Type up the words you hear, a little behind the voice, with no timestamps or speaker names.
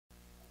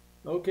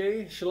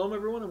Okay, shalom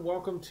everyone, and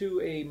welcome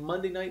to a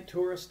Monday night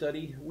Torah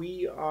study.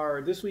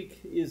 This week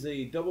is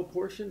a double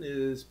portion,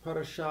 is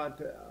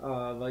Parashat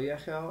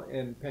Vayak'hel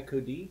and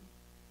Pekudei.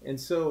 And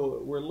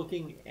so we're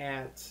looking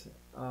at,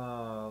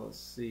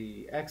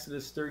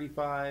 Exodus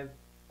 35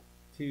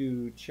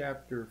 to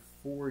chapter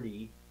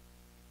 40.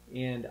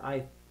 And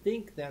I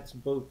think that's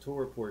both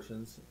Torah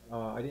portions.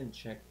 I didn't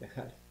check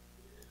that,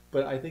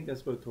 but I think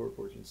that's both Torah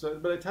portions.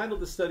 But I titled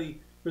the study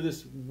for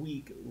this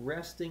week,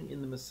 Resting in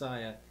the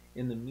Messiah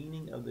in the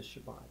Meaning of the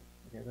Shabbat.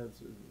 Okay,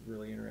 that's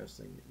really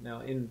interesting.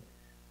 Now, in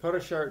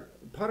Parashat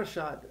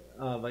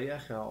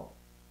Vayak'hel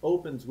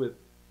opens with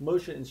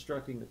Moshe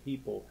instructing the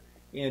people,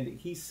 and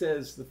he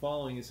says the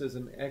following. It says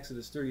in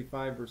Exodus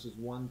 35 verses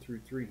 1 through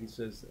 3.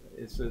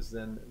 It says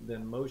then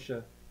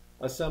Moshe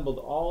assembled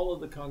all of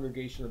the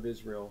congregation of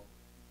Israel,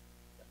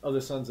 of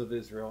the sons of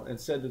Israel,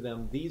 and said to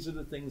them, "These are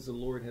the things the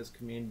Lord has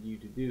commanded you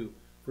to do.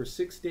 For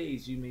 6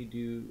 days you may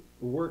do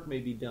work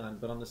may be done,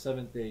 but on the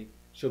seventh day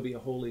shall be a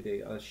holy day,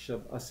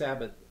 a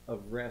Sabbath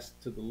of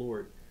rest to the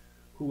Lord.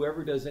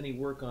 Whoever does any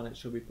work on it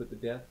shall be put to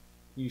death.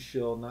 You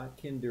shall not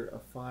kindle a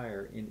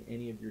fire in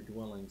any of your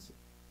dwellings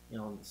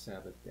on the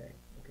Sabbath day."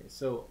 Okay,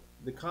 so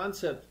the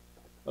concept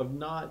of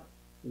not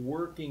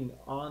working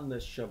on the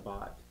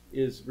Shabbat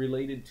is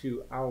related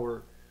to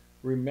our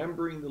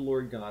remembering the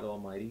Lord God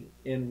Almighty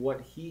and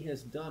what He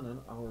has done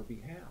on our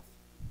behalf.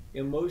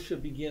 And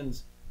Moshe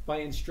begins by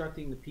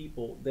instructing the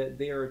people that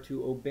they are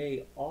to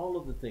obey all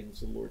of the things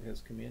the Lord has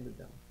commanded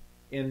them,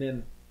 and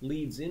then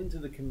leads into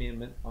the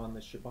commandment on the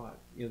Shabbat.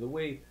 You know, the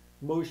way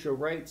Moshe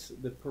writes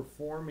the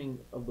performing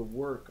of the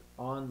work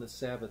on the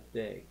Sabbath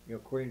day,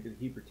 according to the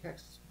Hebrew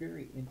text, is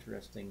very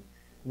interesting.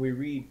 We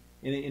read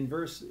in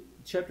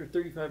chapter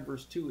 35,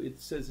 verse 2, it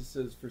says,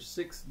 "For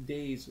 6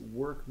 days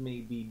work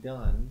may be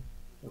done.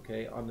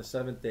 Okay, on the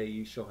seventh day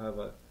you shall have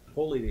a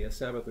holy day, a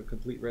Sabbath of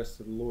complete rest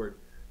to the Lord.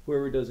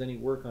 Whoever does any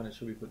work on it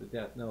shall be put to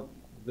death." Now,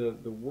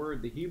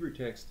 the Hebrew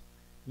text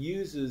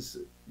uses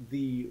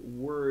the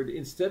word,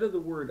 instead of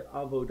the word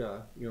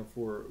avodah,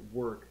 for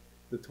work,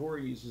 the Torah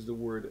uses the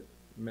word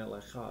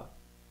melacha.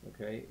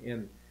 Okay,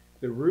 and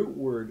the root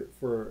word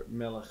for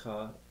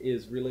melacha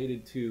is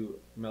related to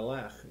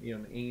melech,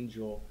 an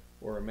angel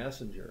or a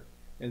messenger.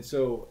 And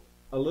so,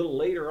 a little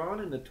later on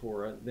in the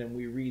Torah, then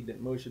we read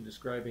that Moshe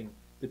describing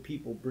the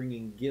people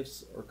bringing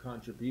gifts or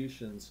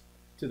contributions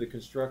to the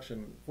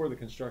construction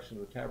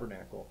of the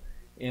tabernacle.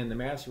 And the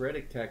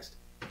Masoretic text,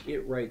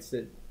 it writes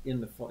that in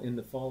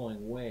the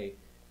following way.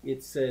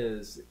 It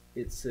says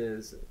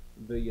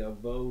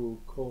 "V'yavo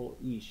kol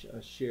ish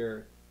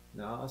asher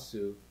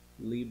naasu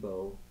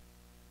libo,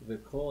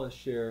 v'kol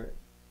asher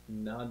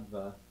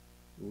nadva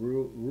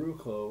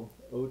rucho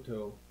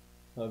oto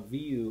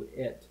haviu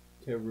et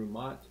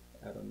terumat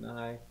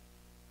Adonai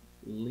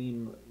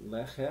lim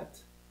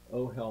lechet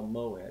ohel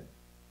moed."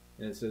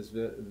 And it says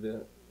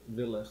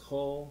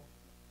 "V'lechol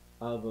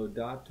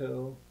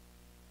avodato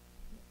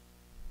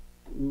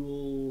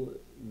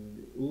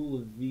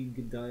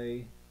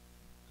ulvigdai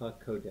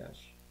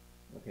hakodesh."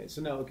 Okay,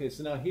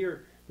 so now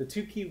here the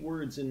two key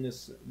words in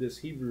this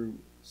Hebrew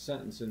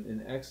sentence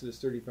in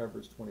Exodus 35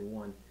 verse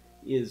 21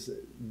 is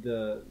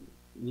the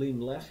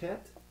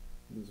limlechet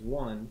is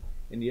one,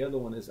 and the other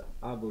one is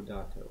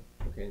avodato.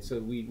 Okay,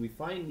 so we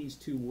find these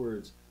two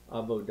words,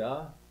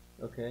 avodah,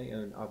 okay,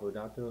 and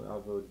avodato,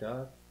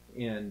 avodah,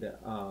 and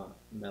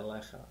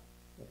melecha,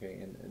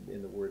 okay, and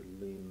in the word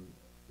lim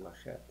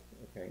lachet,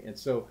 okay, and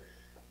so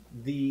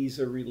these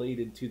are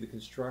related to the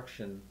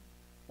construction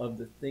of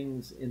the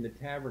things in the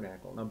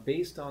tabernacle. Now,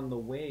 based on the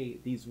way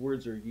these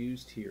words are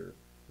used here,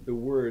 the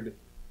word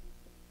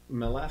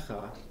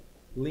melecha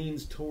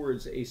leans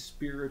towards a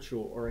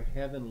spiritual or a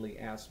heavenly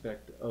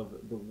aspect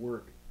of the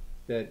work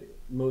that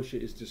Moshe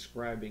is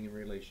describing in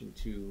relation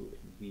to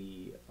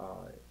the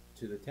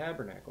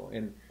tabernacle,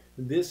 and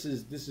this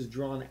is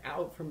drawn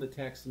out from the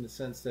text in the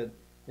sense that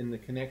in the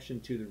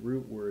connection to the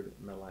root word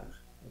melech,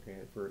 okay,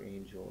 for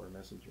angel or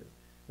messenger.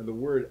 Now, the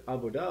word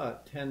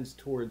avodah tends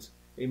towards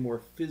a more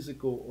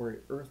physical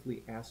or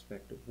earthly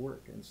aspect of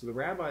work, and so the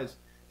rabbis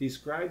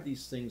describe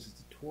these things as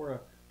the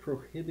Torah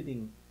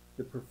prohibiting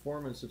the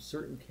performance of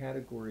certain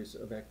categories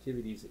of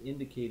activities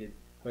indicated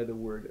by the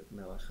word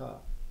melacha.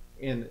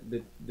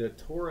 And the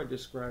Torah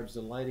describes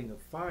the lighting of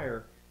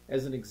fire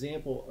as an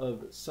example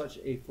of such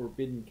a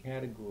forbidden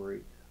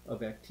category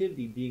of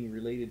activity being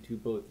related to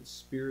both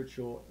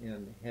spiritual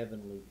and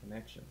heavenly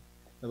connection.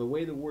 Now, the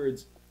way the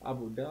words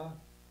avodah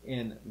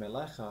and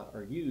melecha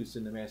are used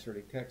in the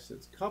Masoretic text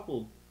that's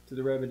coupled to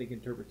the rabbinic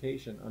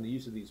interpretation on the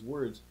use of these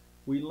words,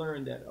 we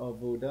learn that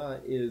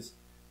avodah is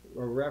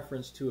a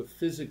reference to a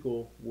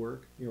physical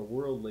work,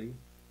 worldly,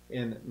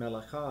 and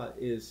melecha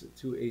is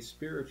to a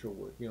spiritual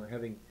work,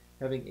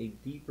 having a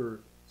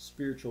deeper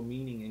spiritual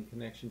meaning in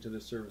connection to the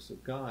service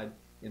of God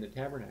in the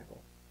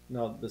tabernacle.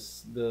 Now, the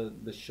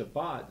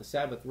Shabbat, the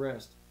Sabbath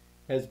rest,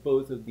 has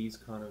both of these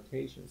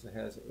connotations. It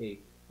has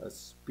a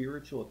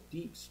spiritual,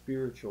 deep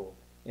spiritual,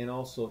 and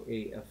also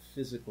a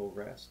physical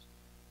rest.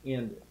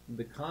 And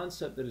the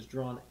concept that is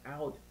drawn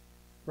out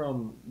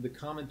from the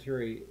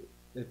commentary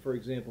for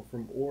example,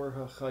 from Or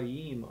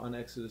HaChaim on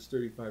Exodus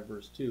 35,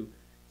 verse 2,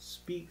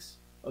 speaks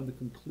of the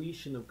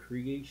completion of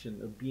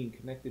creation, of being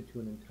connected to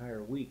an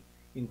entire week,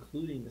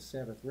 including the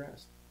Sabbath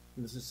rest.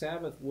 And the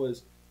Sabbath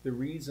was the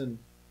reason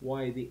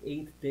why the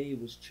 8th day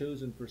was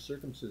chosen for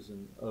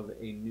circumcision of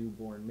a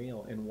newborn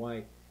male, and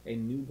why a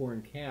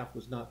newborn calf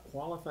was not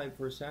qualified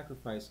for a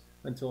sacrifice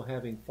until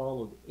having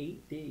followed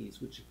 8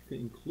 days, which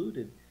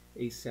included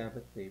a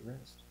Sabbath day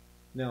rest.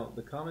 Now,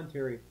 the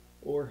commentary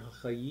Or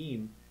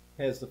HaChaim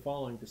has the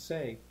following to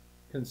say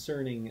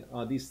concerning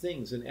these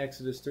things in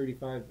Exodus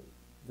 35,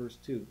 verse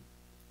 2.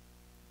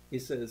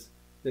 It says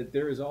that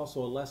there is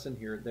also a lesson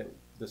here that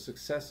the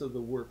success of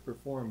the work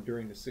performed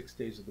during the 6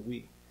 days of the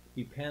week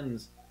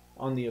depends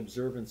on the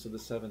observance of the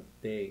 7th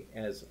day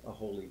as a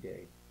holy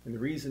day. And the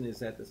reason is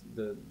that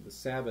the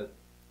Sabbath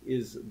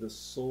is the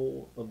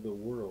soul of the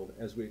world,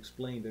 as we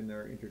explained in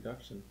our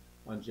introduction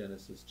on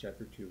Genesis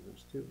chapter 2,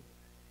 verse 2.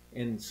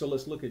 And so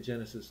let's look at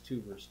Genesis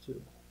 2, verse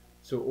 2.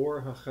 So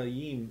Or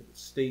HaChaim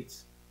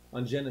states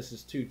on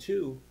Genesis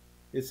 2:2,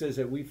 it says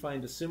that we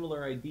find a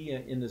similar idea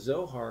in the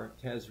Zohar,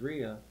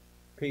 Tazria,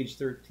 page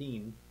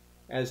 13,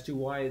 as to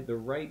why the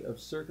rite of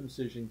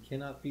circumcision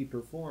cannot be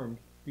performed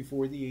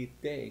before the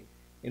 8th day,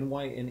 and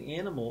why an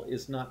animal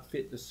is not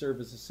fit to serve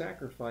as a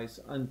sacrifice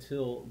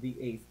until the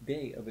 8th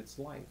day of its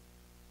life.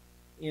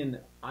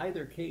 In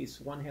either case,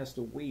 one has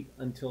to wait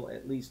until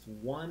at least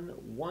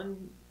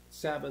one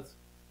Sabbath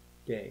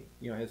day,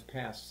 has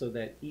passed, so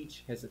that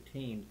each has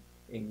attained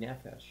a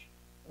nefesh,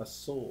 a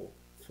soul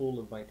full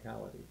of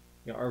vitality.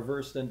 Our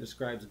verse then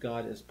describes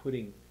God as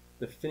putting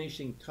the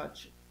finishing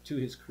touch to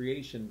his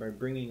creation by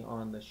bringing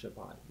on the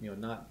Shabbat,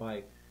 not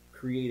by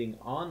creating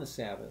on the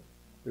Sabbath.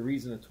 The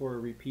reason the Torah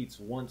repeats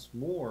once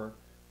more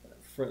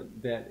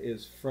that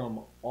is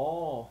from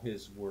all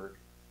his work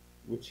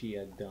which he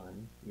had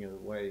done,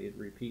 why it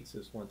repeats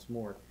this once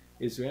more,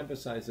 is to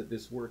emphasize that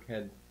this work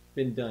had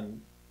been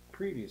done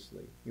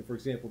previously. For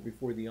example,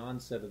 before the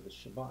onset of the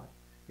Shabbat.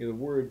 The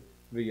word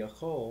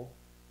Vayak'hel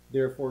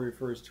therefore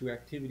refers to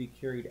activity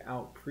carried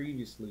out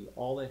previously.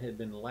 All that had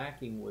been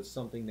lacking was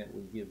something that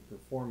would give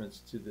performance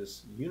to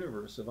this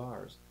universe of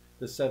ours.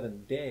 The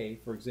 7th day,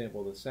 for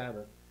example, the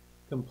Sabbath,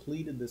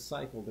 completed the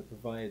cycle that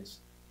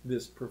provides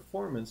this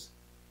performance.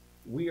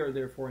 We are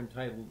therefore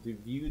entitled to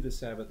view the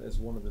Sabbath as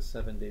one of the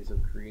 7 days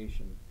of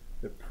creation.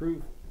 The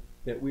proof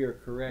that we are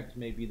correct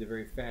may be the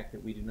very fact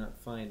that we do not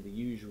find the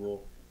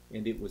usual,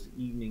 and it was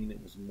evening and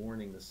it was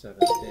morning the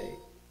 7th day,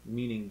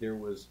 meaning there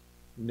was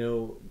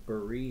no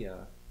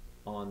Beriah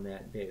on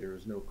that day. There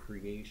was no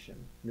creation,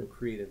 no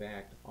creative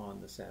act on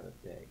the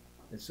Sabbath day.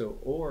 And so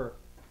Or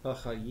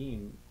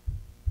HaChaim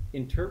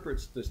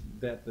interprets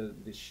that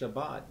the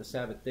Shabbat, the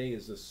Sabbath day,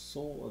 is the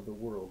soul of the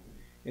world.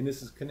 And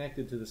this is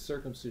connected to the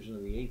circumcision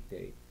of the 8th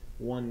day.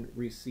 One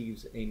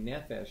receives a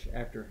nefesh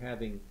after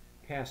having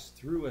passed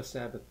through a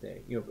Sabbath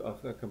day,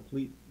 a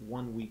complete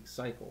 1 week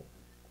cycle.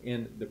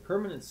 And the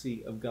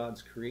permanency of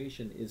God's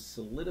creation is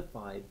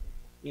solidified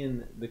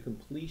in the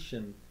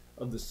completion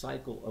of the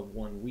cycle of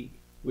 1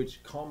 week,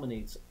 which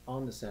culminates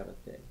on the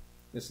Sabbath day.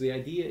 And so the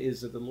idea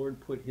is that the Lord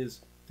put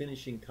his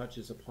finishing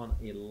touches upon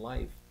a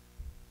life,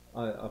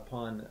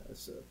 upon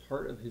a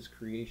part of his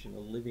creation, a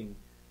living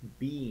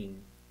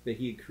being that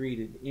he had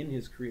created in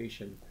his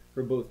creation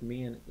for both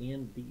man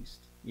and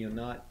beast.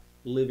 Not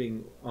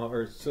living,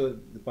 so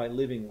by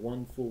living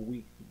 1 full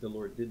week, the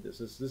Lord did this.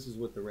 This is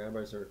what the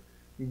rabbis are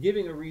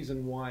giving a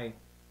reason why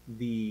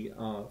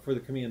for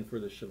the command for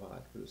the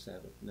Shabbat, for the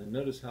Sabbath. Now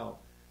notice how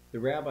the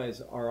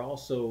rabbis are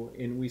also,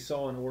 and we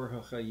saw in Or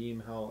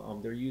HaChaim how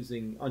they're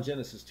using, on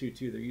Genesis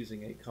 2:2, they're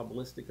using a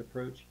Kabbalistic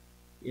approach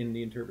in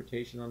the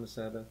interpretation on the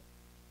Sabbath,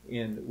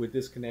 and with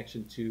this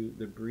connection to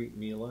the Brit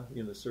Milah,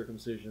 the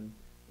circumcision,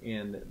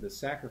 and the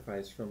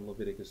sacrifice from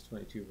Leviticus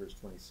 22, verse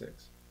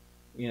 26.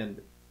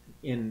 And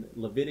in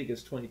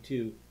Leviticus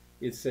 22,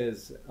 it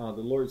says, the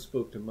Lord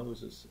spoke to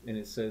Moses, and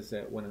it says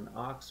that when an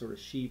ox or a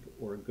sheep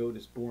or a goat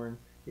is born,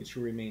 it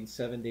shall remain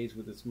 7 days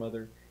with its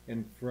mother,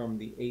 and from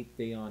the 8th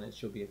day on it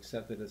shall be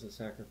accepted as a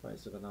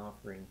sacrifice of an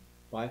offering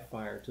by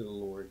fire to the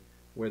Lord.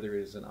 Whether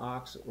it is an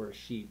ox or a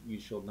sheep, you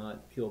shall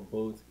not kill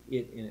both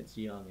it and its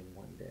young in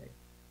 1 day.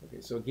 Okay,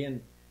 so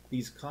again,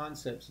 these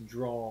concepts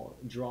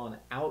drawn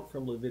out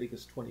from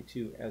Leviticus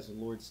 22, as the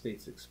Lord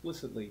states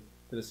explicitly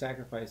that a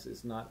sacrifice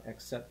is not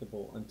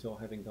acceptable until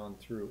having gone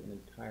through an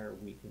entire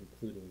week,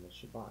 including the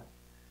Shabbat.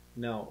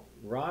 Now,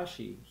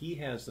 Rashi, he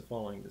has the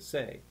following to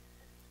say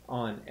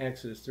on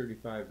Exodus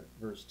 35,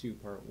 verse 2,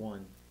 part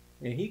 1.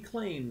 And he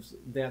claims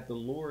that the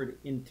Lord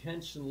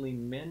intentionally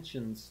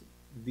mentions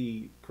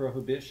the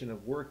prohibition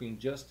of working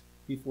just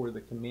before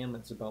the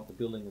commandments about the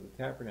building of the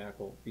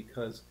tabernacle,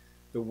 because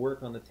the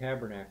work on the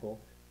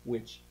tabernacle,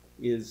 which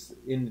is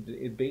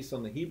based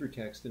on the Hebrew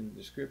text in the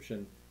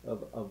description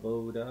of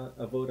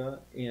avoda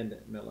and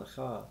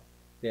melacha,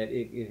 that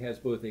it has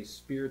both a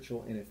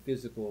spiritual and a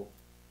physical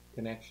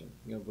connection,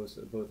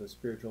 both a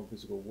spiritual and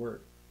physical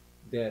work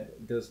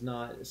that does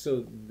not.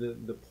 So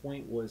the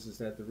point is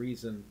that the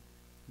reason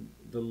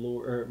the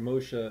Lord or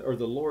Moshe or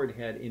the Lord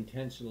had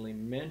intentionally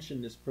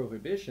mentioned this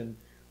prohibition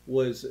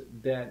was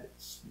that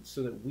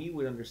so that we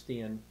would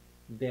understand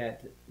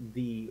that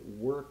the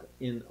work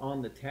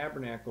on the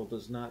tabernacle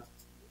does not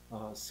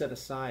set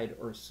aside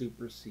or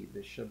supersede the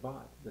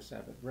Shabbat, the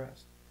Sabbath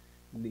rest.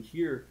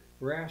 Here,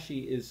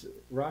 Rashi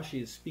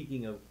is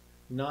speaking of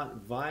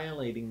not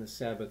violating the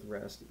Sabbath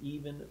rest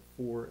even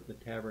for the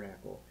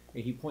tabernacle.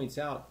 And he points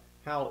out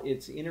how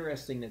it's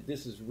interesting that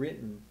this is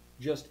written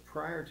just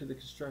prior to the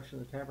construction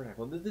of the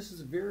tabernacle. This is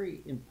a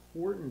very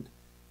important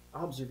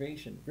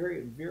observation,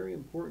 very, very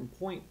important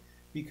point,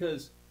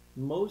 because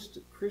most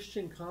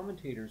Christian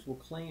commentators will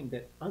claim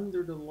that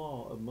under the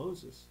law of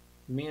Moses,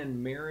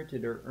 man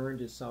merited or earned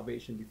his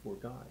salvation before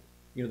God.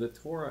 The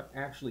Torah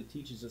actually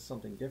teaches us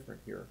something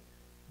different here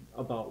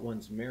about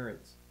one's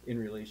merits in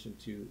relation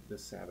to the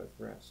Sabbath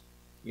rest.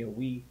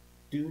 We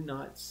do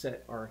not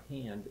set our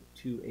hand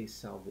to a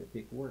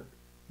salvific work.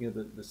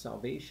 The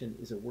salvation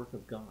is a work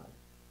of God.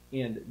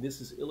 And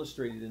this is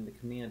illustrated in the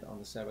command on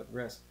the Sabbath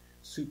rest,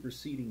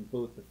 superseding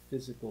both the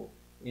physical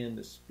and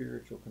the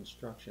spiritual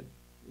construction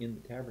in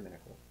the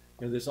tabernacle.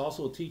 This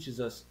also teaches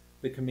us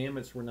the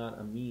commandments were not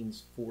a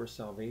means for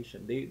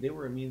salvation. They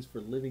were a means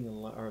for living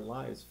our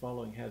lives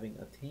following having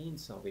attained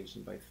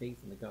salvation by faith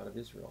in the God of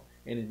Israel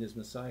and in his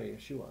Messiah,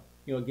 Yeshua.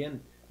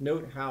 Again,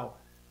 note how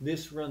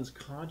this runs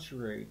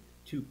contrary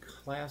to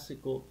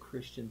classical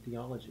Christian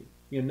theology.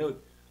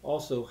 Note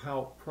also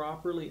how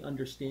properly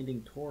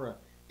understanding Torah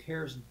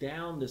tears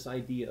down this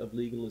idea of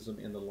legalism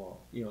and the law.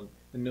 And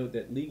note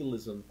that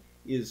legalism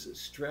is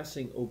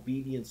stressing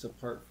obedience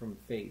apart from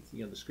faith.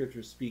 The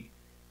scriptures speak,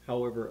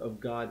 however, of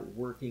God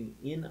working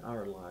in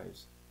our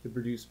lives to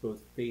produce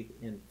both faith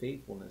and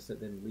faithfulness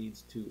that then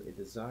leads to a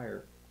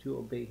desire to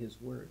obey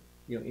his word.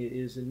 It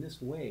is in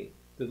this way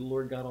that the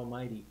Lord God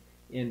Almighty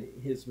and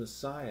his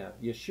Messiah,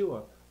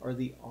 Yeshua, are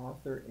the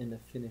author and the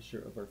finisher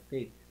of our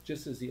faith,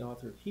 just as the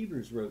author of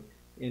Hebrews wrote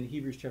in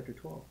Hebrews chapter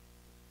 12.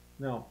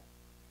 Now,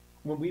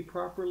 when we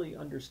properly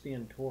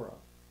understand Torah,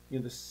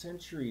 the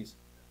centuries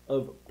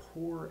of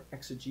poor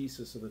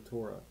exegesis of the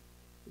Torah,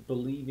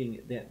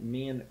 believing that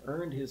man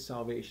earned his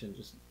salvation,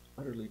 just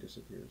utterly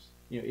disappears.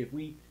 If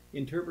we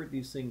interpret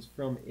these things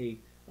from a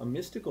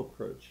mystical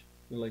approach,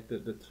 like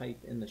the type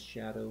and the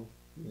shadow,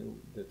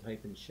 the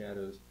type and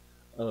shadows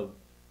of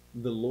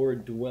the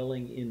Lord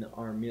dwelling in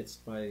our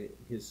midst by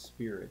his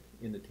Spirit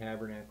in the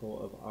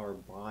tabernacle of our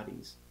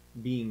bodies,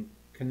 being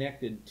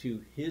connected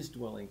to his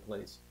dwelling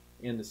place,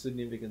 and the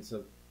significance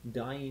of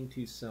dying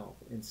to self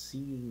and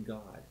seeing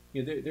God.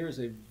 There is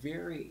a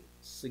very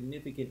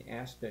significant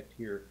aspect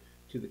here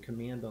to the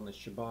command on the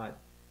Shabbat,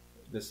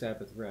 the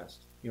Sabbath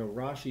rest.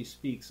 Rashi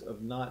speaks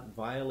of not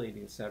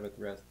violating the Sabbath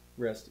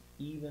rest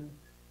even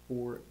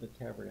for the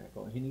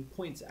tabernacle. And he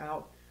points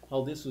out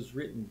how this was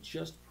written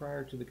just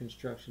prior to the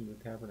construction of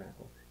the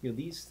tabernacle.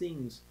 These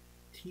things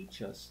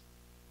teach us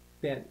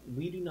that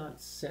we do not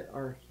set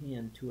our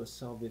hand to a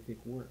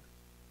salvific work.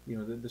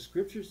 The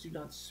scriptures do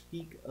not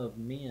speak of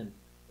man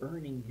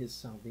earning his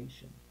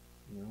salvation.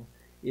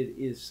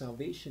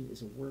 Salvation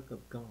is a work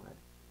of God.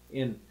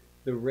 And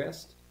the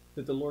rest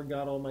that the Lord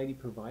God Almighty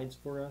provides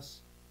for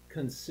us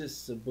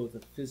consists of both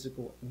a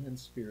physical and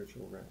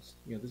spiritual rest.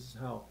 This is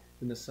how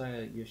the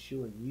Messiah,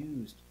 Yeshua,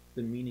 used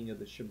the meaning of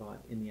the Shabbat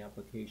in the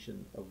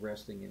application of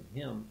resting in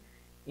him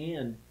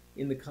and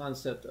in the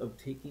concept of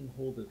taking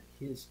hold of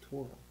his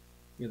Torah.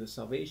 The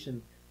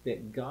salvation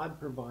that God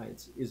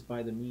provides is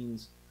by the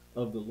means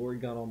of the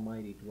Lord God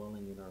Almighty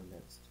dwelling in our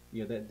midst.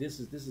 That this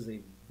is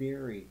a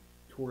very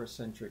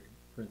Torah-centric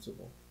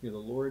principle. The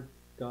Lord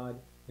God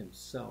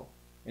himself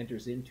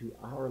enters into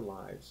our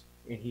lives,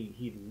 and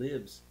he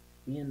lives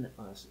in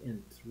us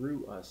and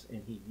through us,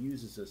 and he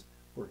uses us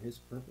for his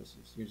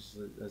purposes. Just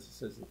as it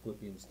says in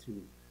Philippians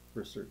 2,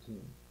 verse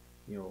 13.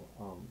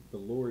 The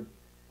Lord,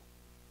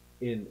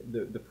 in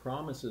the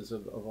promises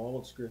of all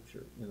of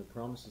Scripture, and the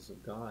promises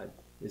of God,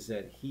 is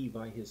that he,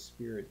 by his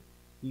Spirit,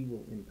 he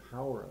will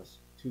empower us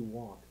to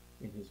walk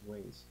in his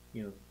ways,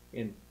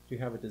 and to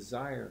have a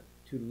desire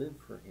to live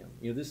for him.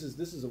 This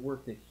is a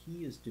work that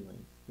he is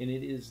doing, and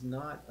it is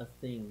not a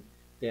thing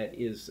that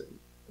is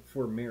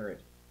for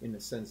merit in the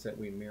sense that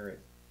we merit,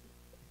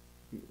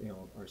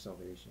 our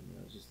salvation.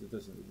 It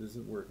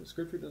doesn't work. The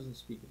Scripture doesn't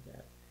speak of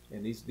that,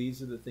 and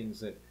these are the things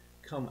that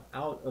come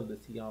out of the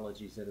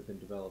theologies that have been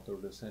developed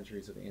over the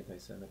centuries of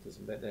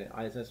anti-Semitism.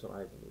 That's what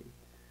I believe.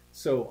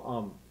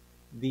 So,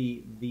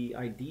 the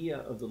idea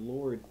of the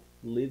Lord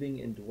living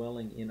and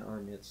dwelling in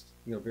our midst,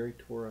 very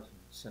Torah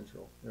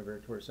central,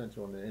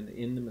 and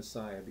in the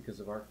Messiah because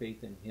of our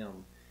faith in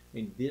him.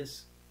 And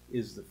this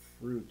is the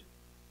fruit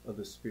of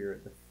the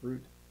Spirit, the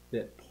fruit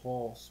that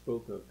Paul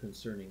spoke of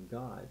concerning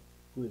God,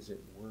 who is at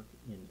work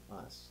in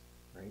us,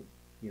 right?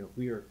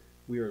 We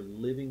are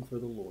living for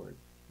the Lord,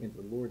 and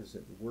the Lord is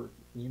at work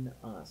in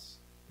us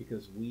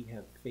because we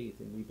have faith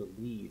and we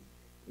believe,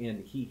 and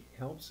he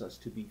helps us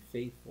to be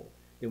faithful.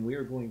 Then we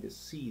are going to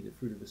see the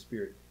fruit of the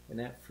Spirit, and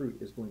that fruit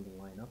is going to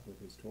line up with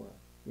his Torah.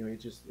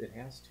 It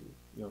has to.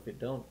 If it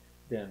don't,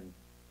 then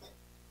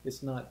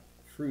it's not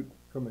fruit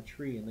from a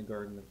tree in the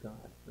garden of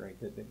God, right?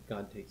 That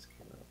God takes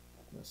care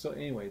of. So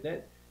anyway,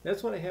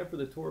 that's what I have for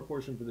the Torah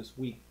portion for this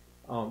week.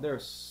 There are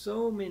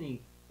so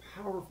many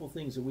powerful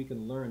things that we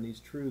can learn, these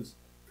truths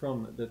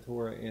from the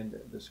Torah and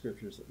the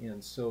scriptures.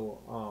 And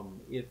so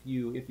if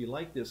you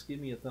like this, give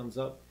me a thumbs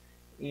up.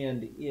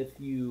 And if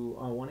you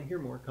want to hear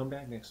more, come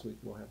back next week.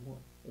 We'll have more.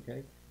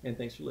 Okay? And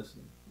thanks for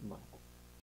listening. Bye.